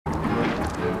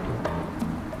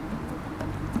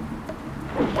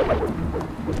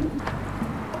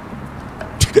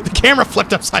The camera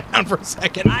flipped upside down for a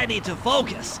second. I need to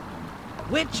focus.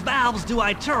 Which valves do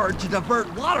I turn to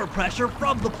divert water pressure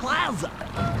from the plaza?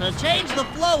 To change the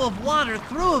flow of water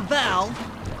through a valve,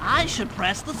 I should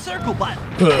press the circle button.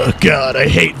 Oh god, I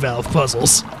hate valve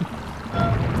puzzles.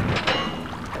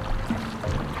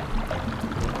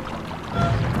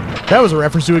 That was a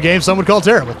reference to a game some would call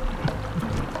terrible.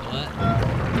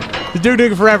 What? The Duke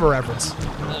Nukem Forever reference.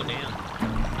 Oh,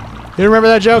 damn. You remember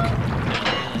that joke?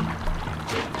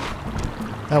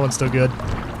 That one's still good.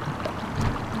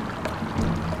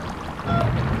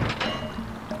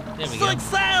 There we go.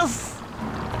 Success!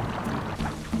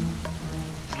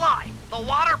 Sly, the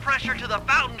water pressure to the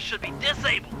fountain should be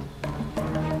disabled.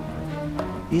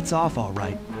 It's off all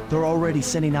right. They're already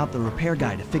sending out the repair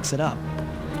guy to fix it up.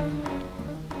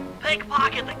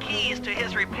 Pickpocket the keys to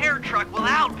his repair truck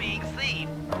without being seen.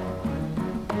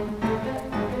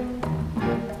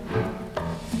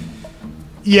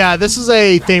 Yeah, this is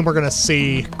a thing we're going to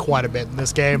see quite a bit in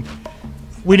this game.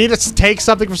 We need to take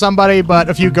something for somebody, but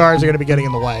a few guards are going to be getting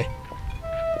in the way.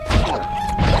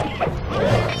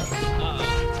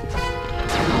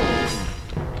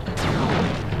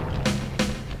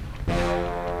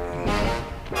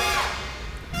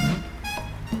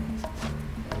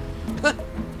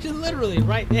 She's literally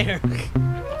right there.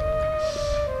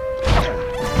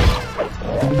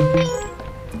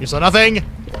 You saw nothing?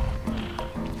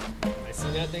 I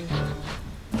see nothing.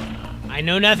 I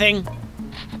know nothing.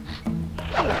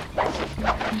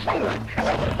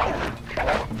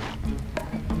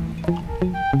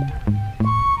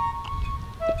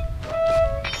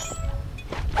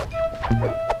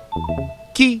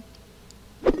 Key.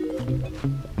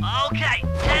 Okay,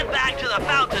 head back to the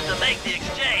fountain to make the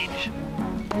exchange.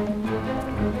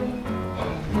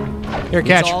 Here,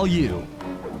 catch. It's all you.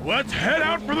 Let's head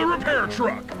out for the repair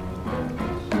truck.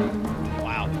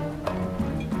 Wow.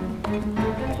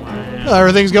 Well,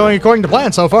 everything's going according to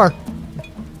plan so far.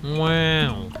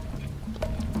 Wow.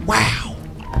 Wow.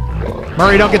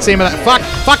 Murray, don't get seen by that.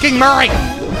 Fucking Murray!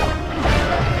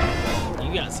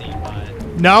 You got seen by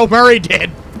it. No, Murray did.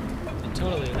 It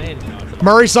totally landed on it.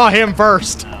 Murray saw him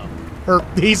first. Wow. Or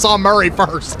he saw Murray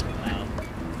first. Wow.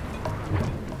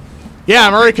 Yeah,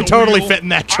 Murray could The totally wheel. fit in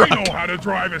that truck. I know how to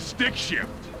drive a stick shift.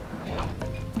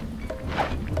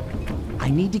 I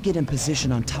need to get in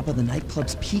position on top of the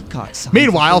nightclub's peacock sign.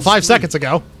 Meanwhile, for phase 5 3. seconds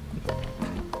ago.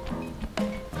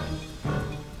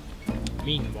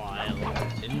 Meanwhile,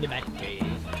 in the back cave.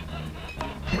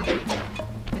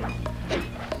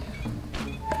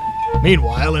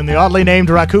 Meanwhile, in the oddly named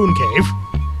Raccoon Cave.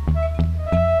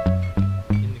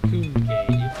 In the coon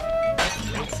cave.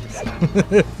 Racist.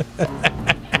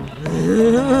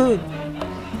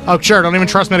 Oh, sure, don't even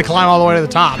trust me to climb all the way to the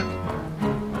top.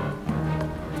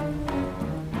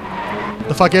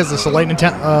 The fuck is this, a late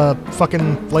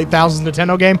fucking late thousands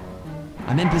Nintendo game?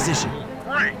 I'm in position.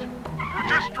 Great. We're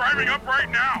just driving up right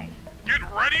now. Get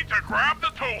ready to grab the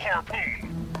tow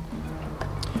harpoon.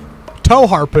 Tow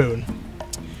harpoon.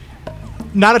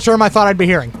 Not a term I thought I'd be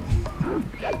hearing.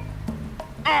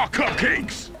 Ah,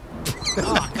 cupcakes.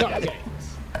 Ah, cupcakes.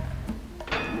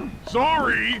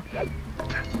 Sorry.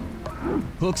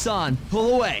 Hook's on.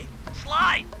 Pull away.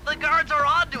 Sly, the guards are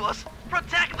onto us.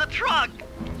 Protect the truck.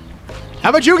 How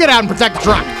about you get out and protect the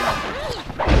truck?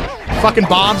 Fucking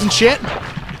bombs and shit.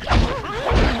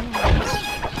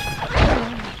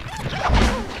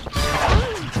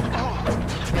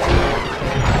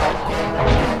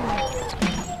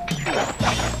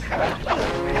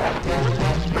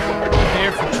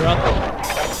 Prepare for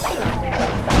trouble.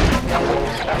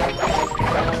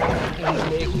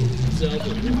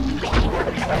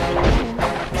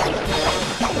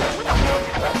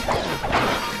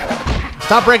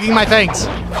 Stop breaking my things.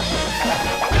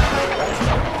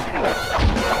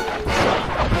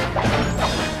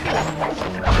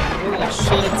 Oh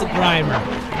shit, it's a primer.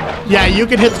 Yeah, you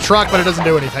can hit the truck, but it doesn't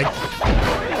do anything.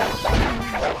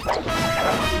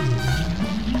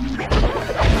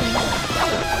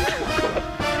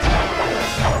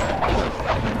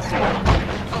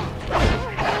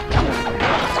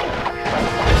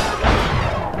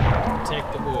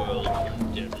 Protect the world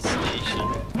from devastation.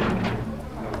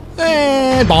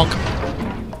 And bonk.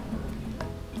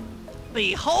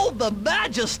 Behold the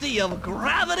majesty of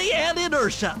gravity and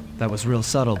inertia. That was real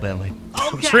subtle, Bentley.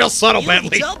 Okay, It's real subtle, you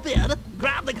Bentley. Jump in,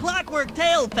 grab the Clockwerk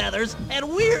Tail Feathers, and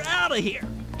we're out of here.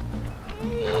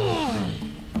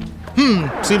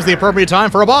 Seems the appropriate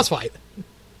time for a boss fight.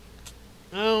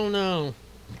 Oh no.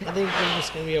 I think we're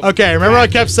just gonna be able Okay, remember I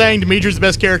kept saying Dimitri's the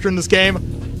best character in this game?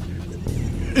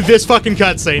 This fucking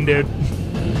cutscene, dude.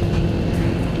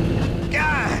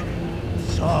 God,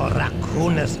 so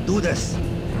Let's do this.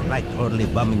 Like totally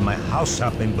bumming my house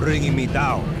up and bringing me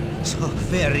down. So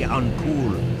very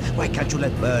uncool. Why can't you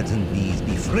let birds and bees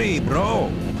be free, bro?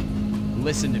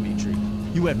 Listen, Dimitri.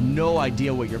 You have no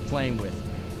idea what you're playing with.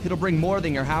 It'll bring more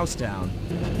than your house down.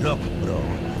 Look, bro.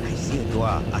 I see you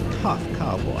are a tough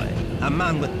cowboy. A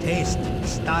man with taste,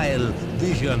 style,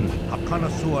 vision. A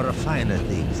connoisseur of finer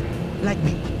things. Like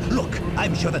me. Look,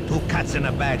 I'm sure the two cats in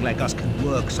a bag like us can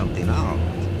work something out.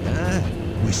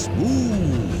 We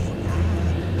smooth.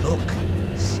 Look,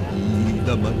 see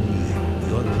the money.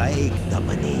 You like the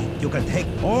money. You can take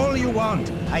all you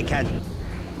want. I can.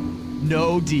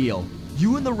 No deal.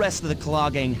 You and the rest of the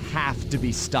Claw Gang have to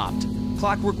be stopped.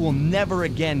 Clockwerk will never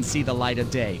again see the light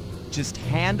of day. Just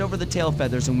hand over the tail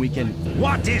feathers and we can...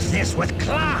 What is this with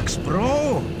clocks,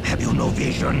 bro? Have you no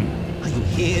vision? Are you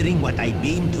hearing what I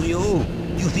beam to you?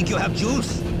 You think you have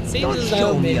juice? Seems Don't as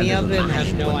show though me a many of little them have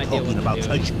light no when idea talking what about to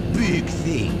do. such big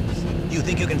things. You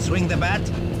think you can swing the bat?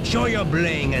 Show your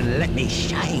bling and let me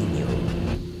shine you.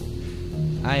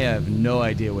 I have no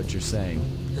idea what you're saying.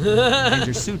 And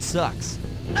your suit sucks.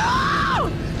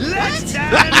 Let's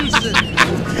dance!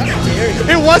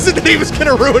 It wasn't that he was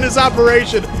gonna ruin his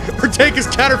operation or take his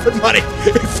counterfeit money.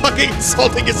 Fucking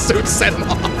insulting his suit set him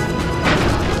off.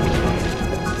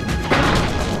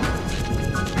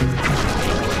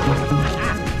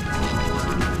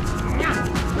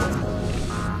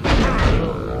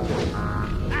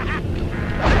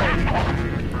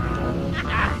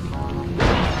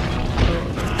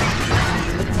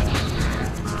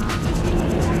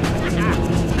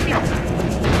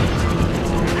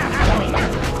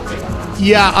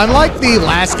 Yeah, unlike the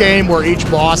last game where each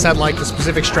boss had like a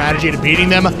specific strategy to beating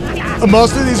them,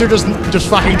 most of these are just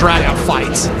fucking drag out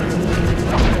fights.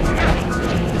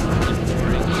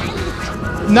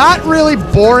 Not really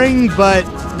boring, but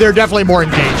they're definitely more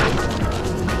engaging.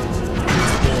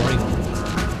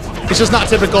 It's just not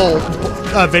typical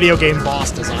video game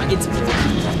boss design. It's boring.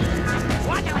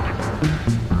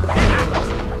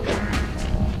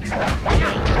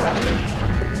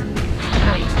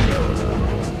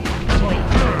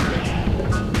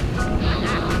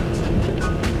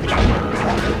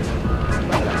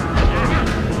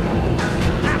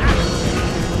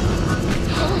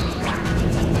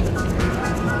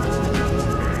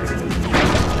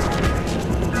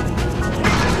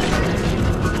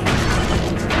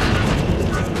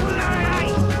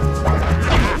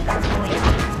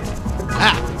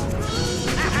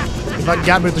 Fucking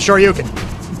got me with the Shoryuken.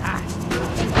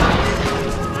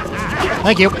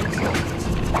 Thank you.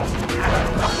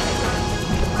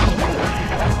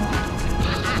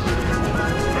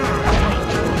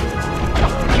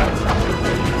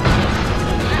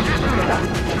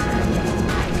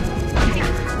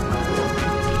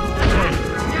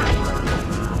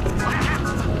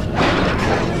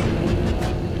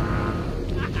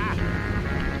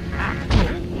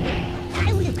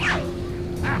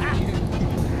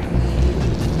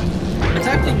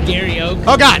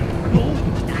 Oh God!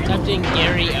 Typed in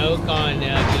Gary Oak on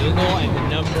Google,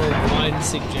 and the #1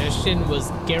 suggestion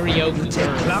was Gary Oak. You take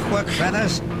Clockwerk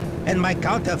Feathers and my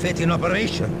counterfeiting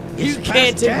operation. You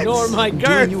can't ignore my I'm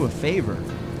girth. doing you a favor.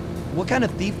 What kind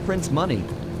of thief prints money?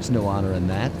 There's no honor in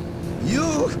that.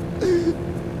 You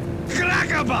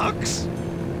crackerbox!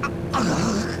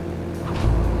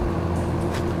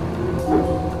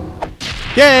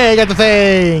 Yay, I got the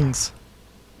things!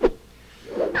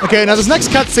 Okay, now this next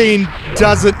cutscene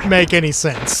doesn't make any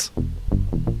sense.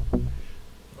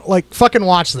 Like, fucking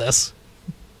watch this.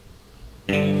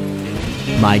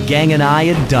 My gang and I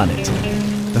had done it.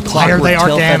 The Why are they Clockwerk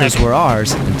Tail organic? Feathers were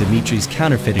ours, and Dimitri's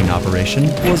counterfeiting operation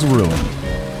was ruined.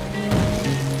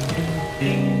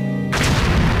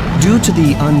 Due to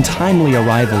the untimely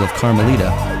arrival of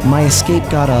Carmelita, my escape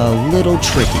got a little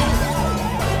tricky.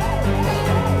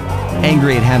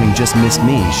 Angry at having just missed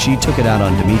me, she took it out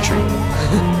on Dimitri,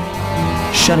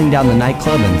 shutting down the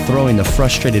nightclub and throwing the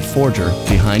frustrated forger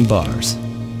behind bars.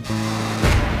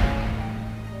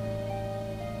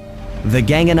 The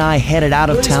gang and I headed out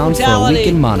of town for a week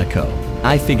in Monaco.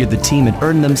 I figured the team had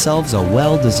earned themselves a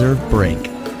well-deserved break.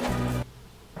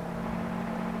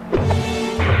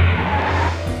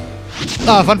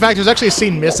 Fun fact, there's actually a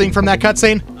scene missing from that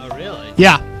cutscene. Oh, really?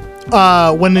 Yeah.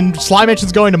 When Sly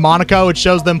mentions going to Monaco, it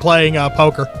shows them playing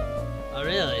poker Oh,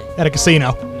 really? at a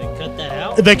casino. They cut that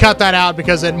out? They cut that out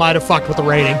because it might have fucked with the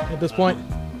rating at this point.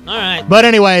 All right. But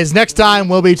anyways, next time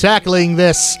we'll be tackling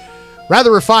this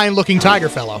rather refined-looking tiger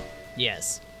fellow.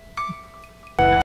 Yes.